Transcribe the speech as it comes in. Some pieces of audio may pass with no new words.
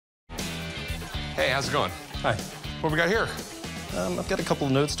Hey, how's it going? Hi. What we got here? I've got a couple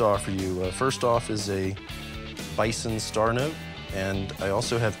of notes to offer you. First off is a Bison star note, and I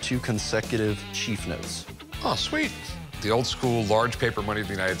also have 2 consecutive chief notes. Oh, sweet. The old school large paper money of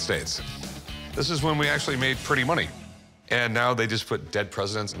the United States. This is when we actually made pretty money. And now they just put dead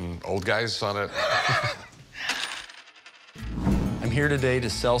presidents and old guys on it. I'm here today to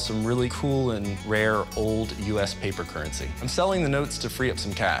sell some really cool and rare old U.S. paper currency. I'm selling the notes to free up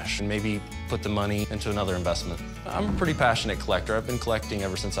some cash and maybe put the money into another investment. I'm a pretty passionate collector. I've been collecting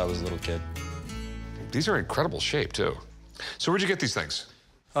ever since I was a little kid. These are in incredible shape, too. So where'd you get these things?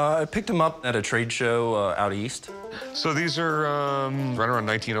 I picked them up at a trade show out east. So these are right around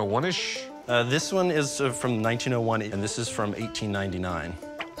 1901-ish? This one is from 1901, and this is from 1899.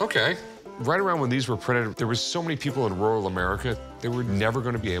 Okay. Right around when these were printed, there was so many people in rural America, they were never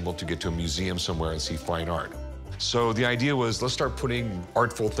going to be able to get to a museum somewhere and see fine art. So the idea was, let's start putting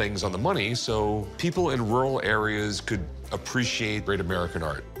artful things on the money so people in rural areas could appreciate great American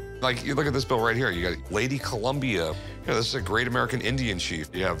art. Like, you look at this bill right here. You got Lady Columbia. You know, this is a great American Indian chief.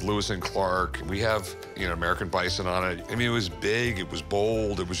 You have Lewis and Clark. We have, you know, American bison on it. I mean, it was big, it was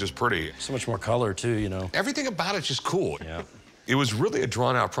bold, it was just pretty. So much more color, too, you know. Everything about it's just cool. Yeah. It was really a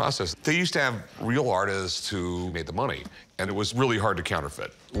drawn-out process. They used to have real artists who made the money, and it was really hard to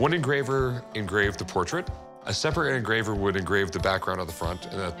counterfeit. One engraver engraved the portrait. A separate engraver would engrave the background of the front,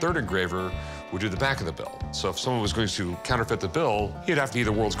 and a third engraver would do the back of the bill. So if someone was going to counterfeit the bill, he'd have to be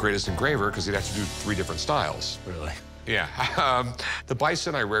the world's greatest engraver because he'd have to do 3 different styles. Really? Yeah. The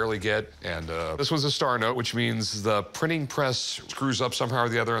bison I rarely get, and this was a star note, which means the printing press screws up somehow or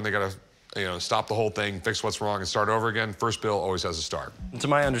the other, and they got to, you know, stop the whole thing, fix what's wrong, and start over again. First bill always has a star. To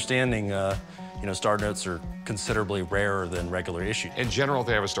my understanding, you know, star notes are considerably rarer than regular issues. In general, if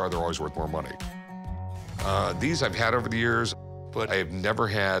they have a star, they're always worth more money. These I've had over the years, but I have never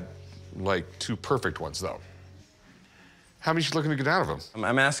had, like, 2 perfect ones, though. How many are you looking to get out of them?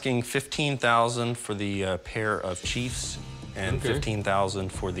 I'm asking $15,000 for the pair of chiefs and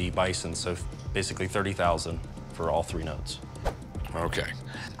 $15,000 for the bison, so basically $30,000 for all 3 notes. Okay.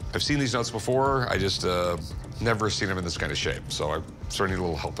 I've seen these notes before. I just never seen them in this kind of shape, so I sort of need a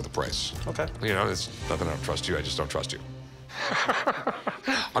little help with the price. Okay. You know, it's not that I don't trust you, I just don't trust you.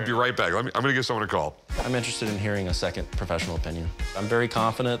 I'll be right back. I'm going to give someone a call. I'm interested in hearing a second professional opinion. I'm very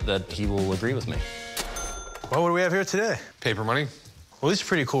confident that he will agree with me. Well, what do we have here today? Paper money? Well, these are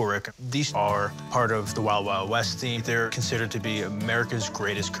pretty cool, Rick. These are part of the Wild Wild West theme. They're considered to be America's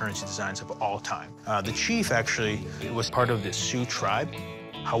greatest currency designs of all time. The chief, actually, was part of the Sioux tribe.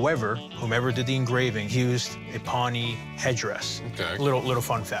 However, whomever did the engraving used a Pawnee headdress. Okay. Little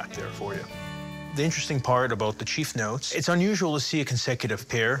fun fact there for you. The interesting part about the chief notes, it's unusual to see a consecutive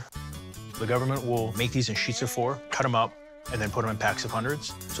pair. The government will make these in sheets of 4, cut them up, and then put them in packs of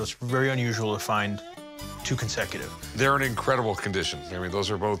hundreds. So it's very unusual to find 2 consecutive. They're in incredible condition. I mean, those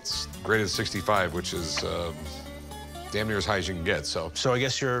are both graded 65, which is damn near as high as you can get, so. So I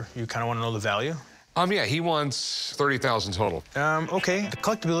guess you kind of want to know the value? Yeah, he wants $30,000 total. Okay. The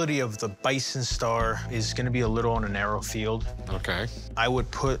collectability of the Bison Star is going to be a little on a narrow field. Okay. I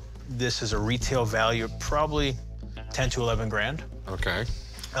would put this as a retail value of probably 10 to 11 grand. Okay.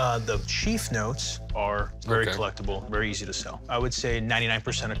 The chief notes are very collectible, very easy to sell. I would say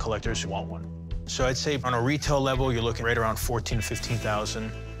 99% of collectors want one. So I'd say on a retail level, you're looking right around 14 to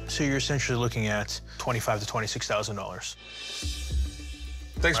 15,000. So you're essentially looking at $25,000 to $26,000.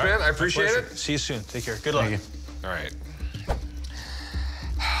 Thanks, man. I appreciate it. See you soon. Take care. Good luck. Thank you. All right.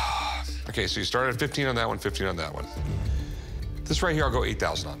 Okay, so you started at 15 on that one, 15 on that one. This right here, I'll go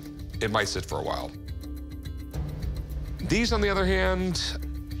 8,000 on. It might sit for a while. These, on the other hand,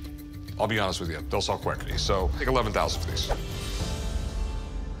 I'll be honest with you, they'll sell quick. So take 11,000 for these.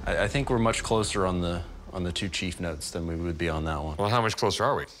 I think we're much closer on the 2 chief notes than we would be on that one. Well, how much closer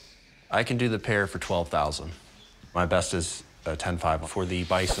are we? I can do the pair for $12,000. My best is 10.5 for the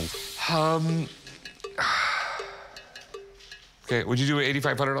bison. Okay, would you do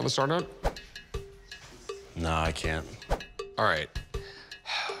 8,500 on the star note? No, I can't. All right.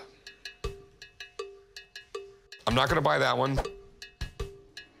 I'm not gonna buy that one,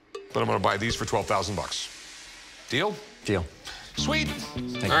 but I'm gonna buy these for 12,000 bucks. Deal? Deal. Sweet.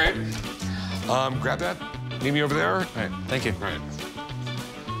 Thank All right. Grab that. Meet me over there. All right, thank you. All right.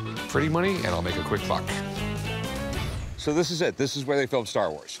 Pretty money, and I'll make a quick buck. So this is it. This is where they filmed Star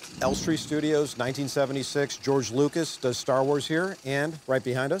Wars. Elstree Studios, 1976. George Lucas does Star Wars here, and right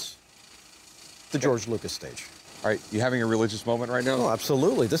behind us, the George Lucas stage. All right, you having a religious moment right now? Oh,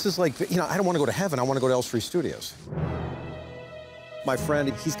 absolutely. This is like, you know, I don't want to go to heaven. I want to go to Elstree Studios. My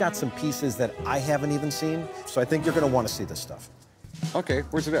friend, he's got some pieces that I haven't even seen, so I think you're going to want to see this stuff. Okay,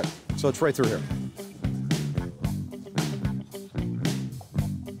 where's it at? So it's right through here.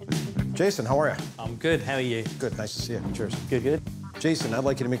 Jason, how are you? I'm good. How are you? Good. Nice to see you. Cheers. Good, good. Jason, I'd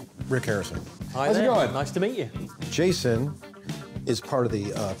like you to meet Rick Harrison. Hi How's it there. going? Nice to meet you. Jason is part of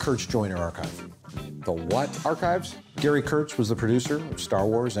the Kurtz Joyner archive. The what archives? Gary Kurtz was the producer of Star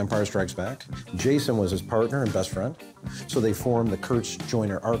Wars, Empire Strikes Back. Jason was his partner and best friend. So they formed the Kurtz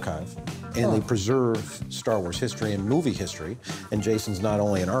Joyner archive, and they preserve Star Wars history and movie history. And Jason's not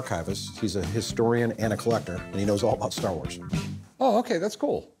only an archivist, he's a historian and a collector, and he knows all about Star Wars. Oh, okay, that's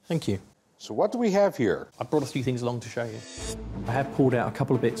cool. Thank you. So what do we have here? I brought a few things along to show you. I have pulled out a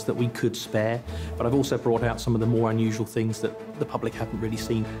couple of bits that we could spare, but I've also brought out some of the more unusual things that the public haven't really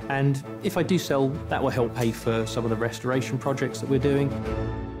seen. And if I do sell, that will help pay for some of the restoration projects that we're doing.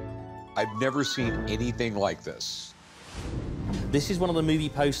 I've never seen anything like this. This is one of the movie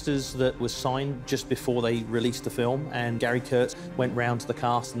posters that was signed just before they released the film, and Gary Kurtz went round to the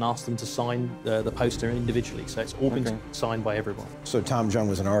cast and asked them to sign the poster individually. So it's all been signed by everyone. So Tom Jung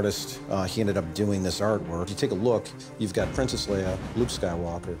was an artist. He ended up doing this artwork. You take a look, you've got Princess Leia, Luke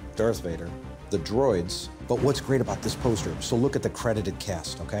Skywalker, Darth Vader, the droids. But what's great about this poster, so look at the credited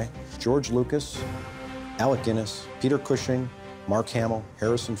cast, okay? George Lucas, Alec Guinness, Peter Cushing, Mark Hamill,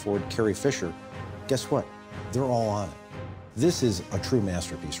 Harrison Ford, Carrie Fisher. Guess what? They're all on it. This is a true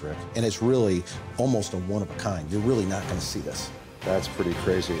masterpiece, Rick, and it's really almost a one-of-a-kind. You're really not going to see this. That's pretty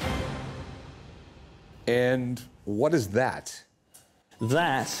crazy. And what is that?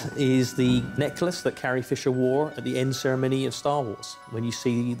 That is the necklace that Carrie Fisher wore at the end ceremony of Star Wars. When you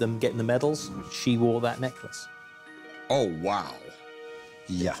see them getting the medals, she wore that necklace. Oh, wow.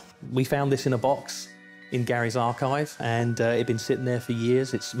 Yeah. We found this in a box in Gary's archive, and it'd been sitting there for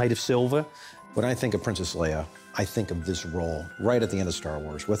years. It's made of silver. When I think of Princess Leia, I think of this role right at the end of Star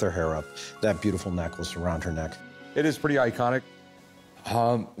Wars with her hair up, that beautiful necklace around her neck. It is pretty iconic.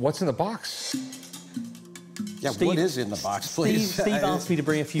 What's in the box? Yeah, Steve- what is in the box, please? Steve asked me to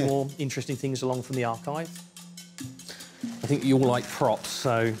bring a few more interesting things along from the archive. I think you all like props,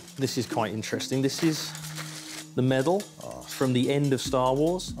 so this is quite interesting. This is the medal from the end of Star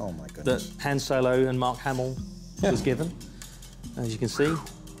Wars. Oh, my goodness. That Han Solo and Mark Hamill was given, as you can see.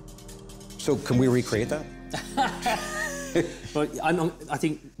 So can we recreate that? But I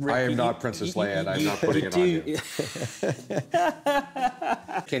think... Rick, I am not Princess Leia, and I'm not putting it on you.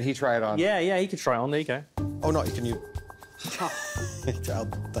 Can he try it on? Yeah, he could try it on. There you go. Oh, no, can you?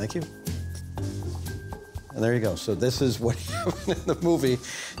 Child, thank you. And there you go. So this is what in the movie,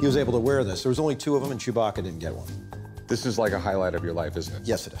 he was able to wear this. There was only 2 of them, and Chewbacca didn't get one. This is like a highlight of your life, isn't it?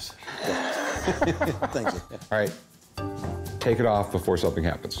 Yes, it is. Thank you. All right. Take it off before something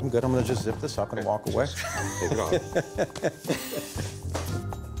happens. I'm good. I'm going to just zip this up and walk away. Take it off.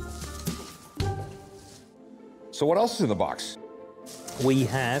 So what else is in the box? We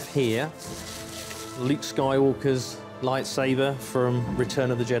have here Luke Skywalker's lightsaber from Return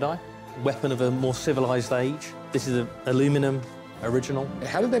of the Jedi, weapon of a more civilized age. This is an aluminum original.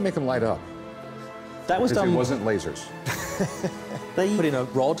 How did they make them light up? That was Because done... it wasn't lasers. They put in a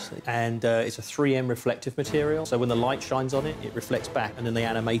rod, and it's a 3M reflective material, so when the light shines on it, it reflects back, and then they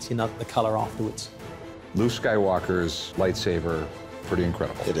animate in the colour afterwards. Luke Skywalker's lightsaber, pretty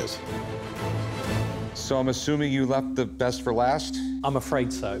incredible. It is. So I'm assuming you left the best for last? I'm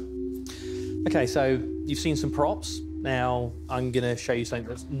afraid so. OK, so you've seen some props. Now I'm going to show you something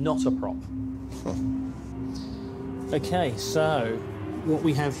that's not a prop. OK, so what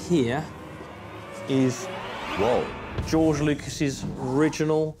we have here is... Whoa. George Lucas's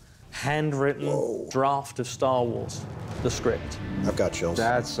original handwritten draft of Star Wars, the script. I've got chills.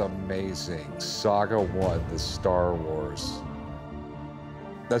 That's amazing. Saga 1, the Star Wars.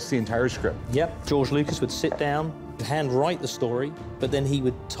 That's the entire script. Yep, George Lucas would sit down, hand write the story, but then he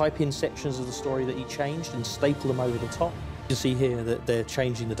would type in sections of the story that he changed and staple them over the top. You can see here that they're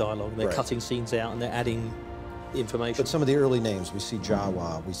changing the dialogue, they're cutting scenes out and they're adding information. But some of the early names, we see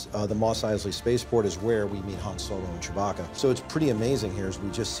Jawa, the Mos Eisley Spaceport is where we meet Han Solo and Chewbacca. So it's pretty amazing here as we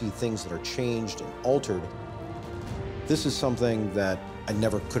just see things that are changed and altered. This is something that I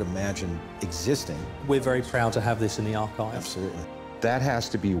never could imagine existing. We're very proud to have this in the archive. Absolutely. That has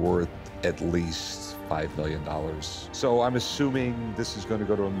to be worth at least $5 million. So I'm assuming this is going to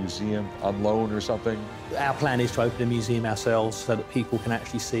go to a museum on loan or something? Our plan is to open a museum ourselves so that people can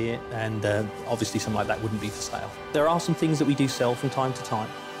actually see it, and obviously something like that wouldn't be for sale. There are some things that we do sell from time to time.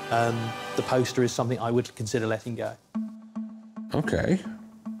 The poster is something I would consider letting go. Okay.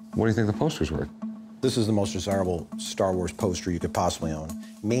 What do you think the poster's worth? This is the most desirable Star Wars poster you could possibly own.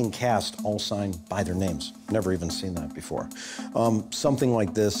 Main cast all signed by their names. Never even seen that before. Something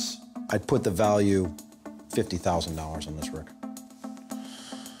like this, I'd put the value $50,000 on this, Rick.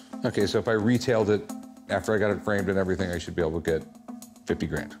 Okay, so if I retailed it after I got it framed and everything, I should be able to get 50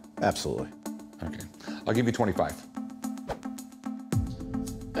 grand. Absolutely. Okay. I'll give you 25.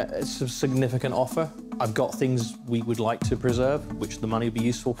 It's a significant offer. I've got things we would like to preserve, which the money would be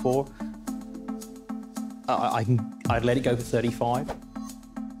useful for. I'd let it go for 35.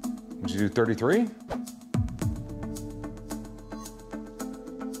 Would you do 33?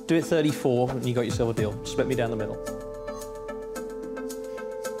 Do it 34 and you got yourself a deal. Split me down the middle.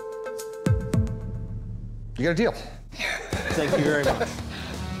 You got a deal. Thank you very much.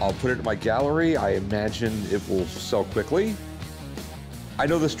 I'll put it in my gallery. I imagine it will sell quickly. I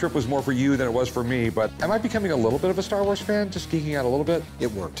know this trip was more for you than it was for me, but am I becoming a little bit of a Star Wars fan? Just geeking out a little bit?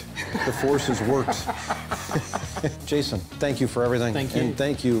 It worked. The forces worked. Jason, thank you for everything. Thank you. And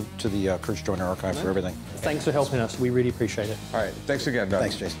thank you to the Kurtz Joyner Archive for everything. Thanks for helping us. We really appreciate it. All right, thanks again, Ben.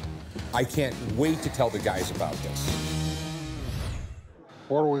 Thanks, Jason. I can't wait to tell the guys about this.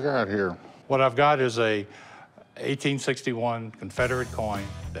 What do we got here? What I've got is a 1861 Confederate coin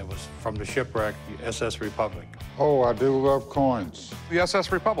that was from the shipwreck SS Republic. Oh, I do love coins. The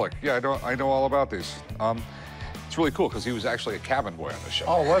SS Republic. Yeah, I know all about these. It's really cool because he was actually a cabin boy on the ship.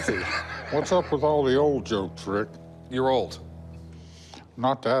 Oh, was he? What's up with all the old jokes, Rick? You're old.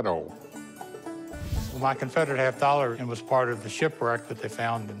 Not that old. Well, my Confederate $half and was part of the shipwreck that they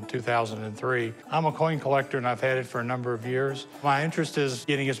found in 2003. I'm a coin collector and I've had it for a number of years. My interest is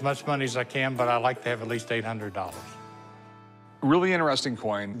getting as much money as I can, but I like to have at least $800. Really interesting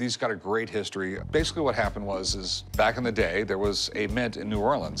coin. These got a great history. Basically what happened was back in the day, there was a mint in New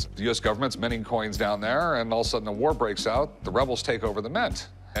Orleans. The U.S. government's minting coins down there, and all of a sudden a war breaks out. The rebels take over the mint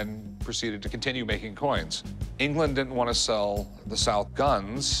and proceeded to continue making coins. England didn't want to sell the South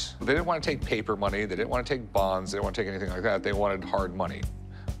guns. They didn't want to take paper money. They didn't want to take bonds. They didn't want to take anything like that. They wanted hard money,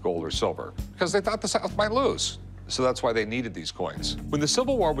 gold or silver, because they thought the South might lose. So that's why they needed these coins. When the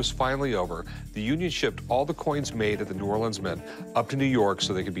Civil War was finally over, the Union shipped all the coins made at the New Orleans Mint up to New York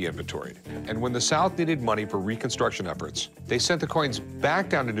so they could be inventoried. And when the South needed money for reconstruction efforts, they sent the coins back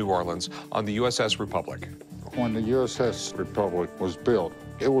down to New Orleans on the USS Republic. When the USS Republic was built,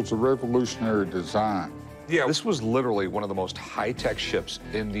 it was a revolutionary design. Yeah, this was literally one of the most high-tech ships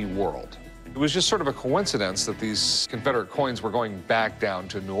in the world. It was just sort of a coincidence that these Confederate coins were going back down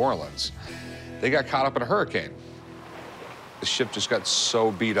to New Orleans. They got caught up in a hurricane. The ship just got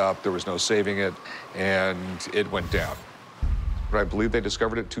so beat up, there was no saving it, and it went down. But I believe they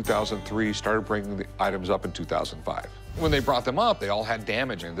discovered it in 2003, started bringing the items up in 2005. When they brought them up, they all had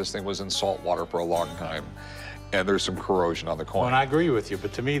damage, and this thing was in salt water for a long time, and there's some corrosion on the coin. Well, and I agree with you,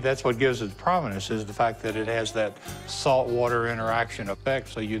 but to me, that's what gives it prominence, is the fact that it has that salt-water interaction effect,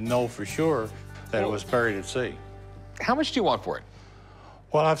 so you know for sure that it was buried at sea. How much do you want for it?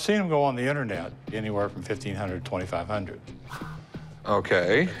 Well, I've seen them go on the internet, anywhere from $1,500 to $2,500.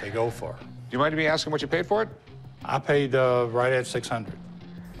 Okay. They go for. Do you mind me asking what you paid for it? I paid right at $600.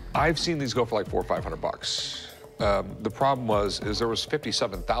 I've seen these go for like $400 or $500. The problem is there was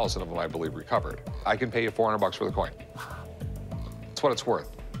 57,000 of them, I believe, recovered. I can pay you $400 for the coin. That's what it's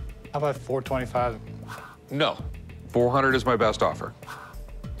worth. How about $425? No, 400 is my best offer.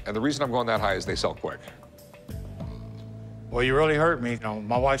 And the reason I'm going that high is they sell quick. Well, you really hurt me. You know,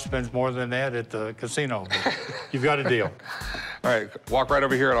 my wife spends more than that at the casino. You've got a deal. All right, walk right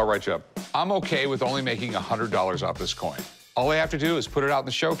over here and I'll write you up. I'm okay with only making $100 off this coin. All I have to do is put it out in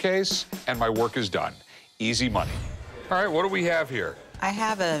the showcase and my work is done. Easy money. All right, what do we have here? I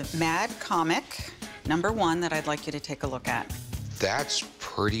have a Mad comic, #1, that I'd like you to take a look at. That's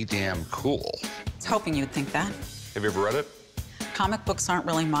pretty damn cool. I was hoping you'd think that. Have you ever read it? Comic books aren't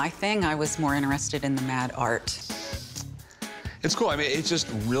really my thing. I was more interested in the Mad art. It's cool. I mean, it's just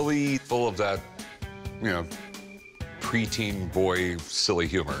really full of that, you know, preteen boy silly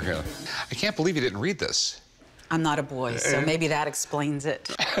humor. Yeah. I can't believe you didn't read this. I'm not a boy, so maybe that explains it.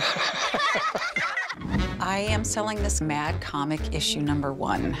 I am selling this Mad comic issue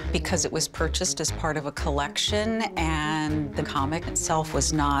 #1 because it was purchased as part of a collection and the comic itself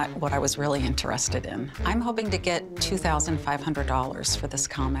was not what I was really interested in. I'm hoping to get $2,500 for this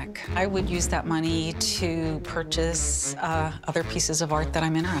comic. I would use that money to purchase other pieces of art that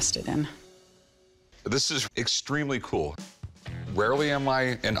I'm interested in. This is extremely cool. Rarely am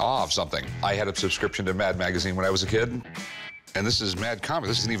I in awe of something. I had a subscription to Mad Magazine when I was a kid. And this is Mad Comic.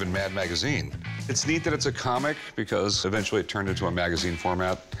 This isn't even Mad Magazine. It's neat that it's a comic because eventually it turned into a magazine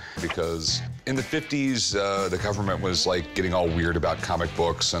format because in the 50s, the government was like getting all weird about comic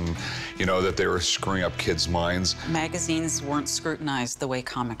books and, you know, that they were screwing up kids' minds. Magazines weren't scrutinized the way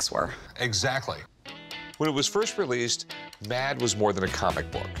comics were. Exactly. When it was first released, Mad was more than a comic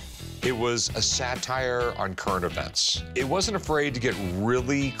book. It was a satire on current events. It wasn't afraid to get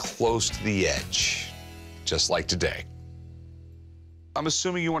really close to the edge, just like today. I'm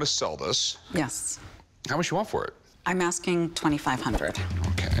assuming you want to sell this. Yes. How much you want for it? I'm asking $2,500.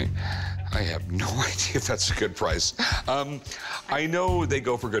 Okay. I have no idea if that's a good price. I know they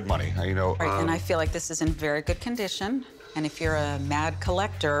go for good money. Right, and I feel like this is in very good condition. And if you're a mad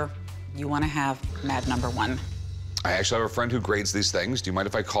collector, you want to have mad number one. I actually have a friend who grades these things. Do you mind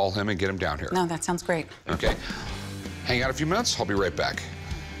if I call him and get him down here? No, that sounds great. Okay. Hang out a few minutes. I'll be right back.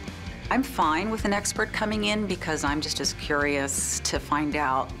 I'm fine with an expert coming in because I'm just as curious to find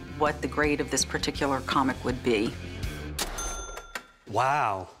out what the grade of this particular comic would be.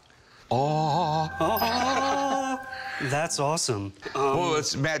 Wow. Oh. That's awesome. Well,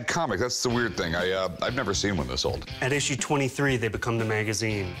 it's Mad Comic. That's the weird thing. I've never seen one this old. At issue 23, they become the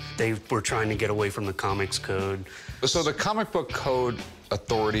magazine. They were trying to get away from the comics code. So the Comic Book Code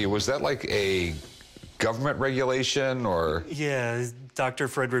Authority, was that like a government regulation or? Yeah, Dr.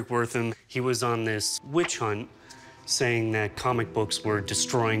 Frederick Wortham, he was on this witch hunt saying that comic books were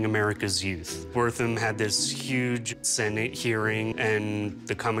destroying America's youth. Wortham had this huge Senate hearing, and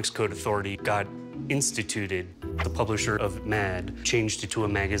the Comics Code Authority got instituted. The publisher of Mad changed it to a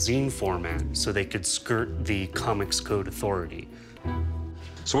magazine format so they could skirt the Comics Code Authority.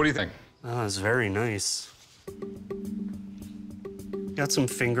 So what do you think? Oh, it's very nice. Got some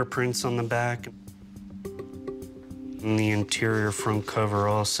fingerprints on the back. And the interior front cover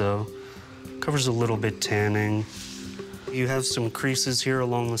also. Cover's a little bit tanning. You have some creases here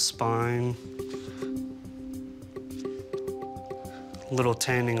along the spine. Little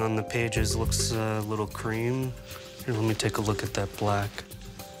tanning on the pages, looks a little cream. Here, let me take a look at that black.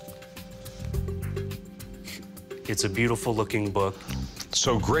 It's a beautiful looking book.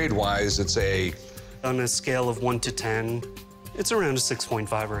 So grade-wise, it's a... On a scale of 1 to 10, it's around a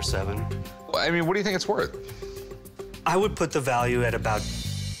 6.5 or a 7. I mean, what do you think it's worth? I would put the value at about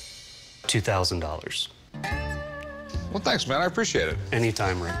 $2,000. Well, thanks, man. I appreciate it.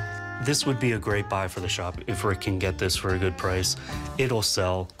 Anytime, Rick. This would be a great buy for the shop if Rick can get this for a good price. It'll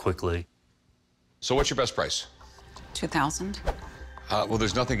sell quickly. So what's your best price? $2,000. Well,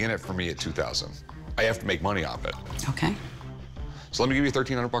 there's nothing in it for me at $2,000. I have to make money off it. Okay. So let me give you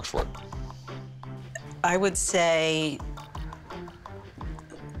 $1,300 for it. I would say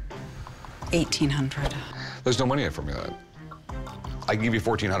 $1,800. There's no money in it for me then. I can give you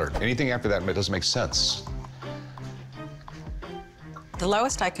 $1,400. Anything after that doesn't make sense. The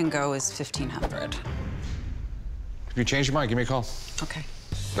lowest I can go is $1,500. If you change your mind, give me a call. Okay.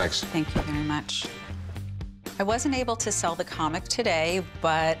 Thanks. Thank you very much. I wasn't able to sell the comic today,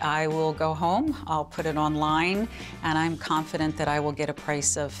 but I will go home, I'll put it online, and I'm confident that I will get a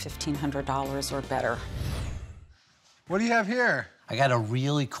price of $1,500 or better. What do you have here? I got a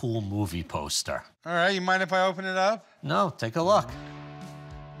really cool movie poster. All right, you mind if I open it up? No, take a look.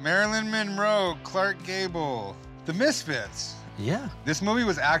 Marilyn Monroe, Clark Gable, The Misfits. Yeah. This movie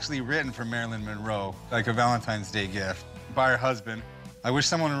was actually written for Marilyn Monroe, like a Valentine's Day gift, by her husband. I wish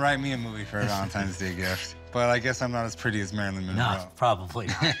someone would write me a movie for a Valentine's Day gift, but I guess I'm not as pretty as Marilyn Monroe. No, probably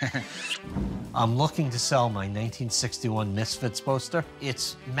not. I'm looking to sell my 1961 Misfits poster.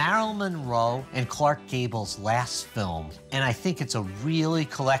 It's Marilyn Monroe and Clark Gable's last film, and I think it's a really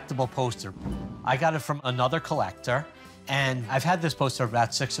collectible poster. I got it from another collector, and I've had this poster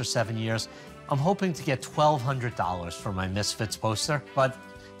about 6 or 7 years. I'm hoping to get $1,200 for my Misfits poster, but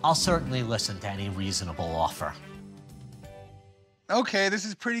I'll certainly listen to any reasonable offer. Okay, this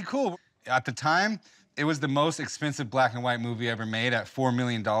is pretty cool. At the time, it was the most expensive black and white movie ever made at $4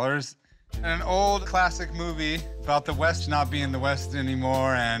 million. An old classic movie about the West not being the West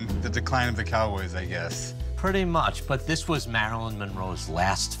anymore and the decline of the Cowboys, I guess. Pretty much, but this was Marilyn Monroe's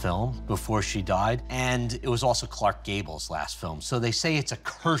last film before she died, and it was also Clark Gable's last film, so they say it's a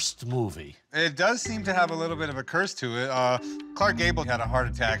cursed movie. It does seem to have a little bit of a curse to it. Clark Gable had a heart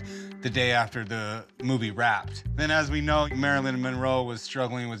attack the day after the movie wrapped. Then, as we know, Marilyn Monroe was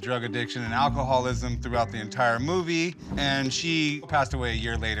struggling with drug addiction and alcoholism throughout the entire movie, and she passed away a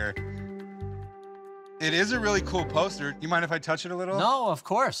year later. It is a really cool poster. You mind if I touch it a little? No, of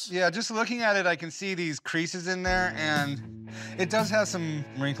course. Yeah, just looking at it, I can see these creases in there, and it does have some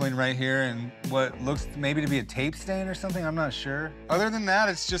wrinkling right here and what looks maybe to be a tape stain or something, I'm not sure. Other than that,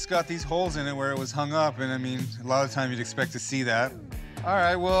 it's just got these holes in it where it was hung up, and I mean, a lot of the time you'd expect to see that. All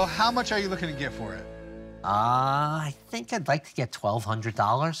right, well, how much are you looking to get for it? I think I'd like to get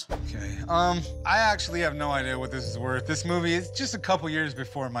 $1,200. Okay, I actually have no idea what this is worth. This movie is just a couple years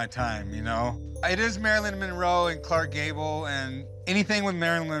before my time, you know? It is Marilyn Monroe and Clark Gable, and anything with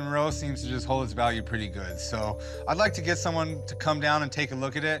Marilyn Monroe seems to just hold its value pretty good. So I'd like to get someone to come down and take a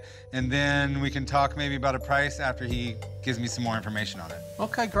look at it, and then we can talk maybe about a price after he gives me some more information on it.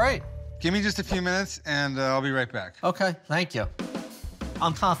 Okay, great. Give me just a few minutes, and I'll be right back. Okay, thank you.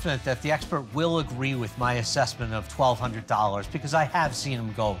 I'm confident that the expert will agree with my assessment of $1,200 because I have seen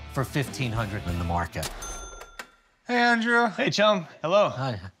them go for $1,500 in the market. Hey, Andrew. Hey, chum. Hello.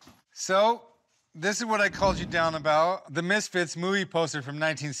 Hi. So, this is what I called you down about. The Misfits movie poster from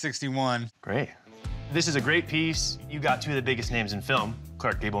 1961. Great. This is a great piece. You got two of the biggest names in film,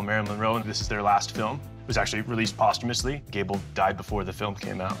 Clark Gable and Marilyn Monroe, and this is their last film. It was actually released posthumously. Gable died before the film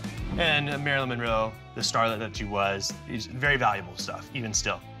came out. And Marilyn Monroe, the starlet that she was, is very valuable stuff, even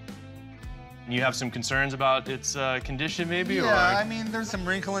still. You have some concerns about its condition, maybe? Yeah, or... I mean, there's some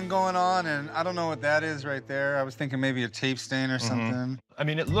wrinkling going on, and I don't know what that is right there. I was thinking maybe a tape stain or something. I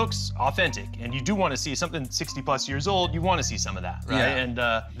mean, it looks authentic, and you do want to see something 60-plus years old. You want to see some of that, right? Yeah.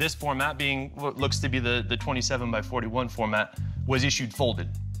 And this format, being what looks to be the 27 by 41 format, was issued folded.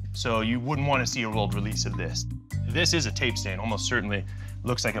 So you wouldn't want to see a rolled release of this. This is a tape stain, almost certainly.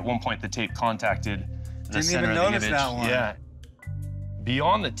 Looks like at one point the tape contacted the center of the image. Didn't even notice that one. Yeah.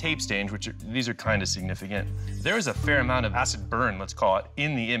 Beyond the tape stains, which these are kind of significant, there is a fair amount of acid burn, let's call it,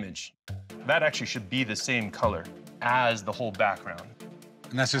 in the image. That actually should be the same color as the whole background.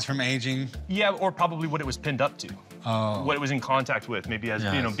 And that's just from aging? Yeah, or probably what it was pinned up to. Oh. What it was in contact with, maybe as,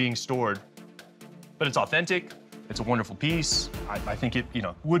 you know, being stored. But it's authentic. It's a wonderful piece. I think it, you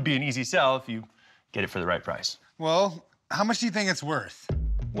know, would be an easy sell if you get it for the right price. Well, how much do you think it's worth?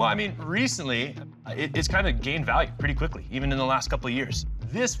 Well, I mean, recently, it's kind of gained value pretty quickly, even in the last couple of years.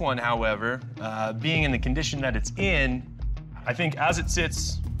 This one, however, being in the condition that it's in, I think as it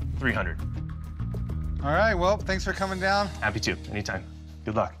sits, $300. All right, well, thanks for coming down. Happy to, anytime.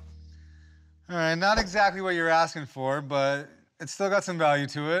 Good luck. All right, not exactly what you're asking for, but it's still got some value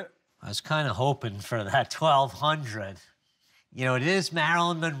to it. I was kind of hoping for that $1,200. You know, it is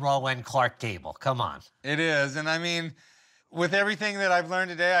Marilyn Monroe and Clark Gable. Come on. It is, and I mean, with everything that I've learned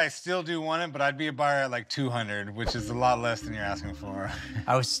today, I still do want it, but I'd be a buyer at like $200, which is a lot less than you're asking for.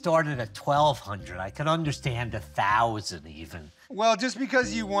 I was started at $1,200. I could understand $1,000 even. Well, just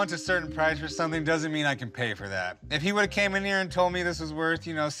because you want a certain price for something doesn't mean I can pay for that. If he would have came in here and told me this was worth,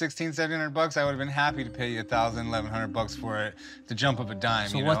 you know, $1,600, $1,700, I would have been happy to pay you $1,000, $1,100 for it to jump up a dime.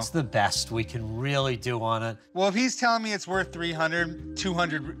 So you what's know? the best we can really do on it? Well, if he's telling me it's worth $300,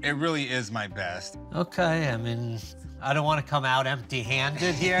 $200, it really is my best. Okay, I mean, I don't want to come out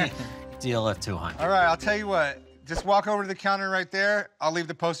empty-handed here. Deal at $200. All right, I'll tell you what. Just walk over to the counter right there. I'll leave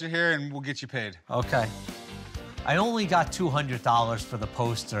the poster here, and we'll get you paid. Okay. I only got $200 for the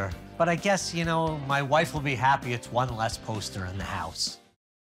poster, but I guess, you know, my wife will be happy it's one less poster in the house.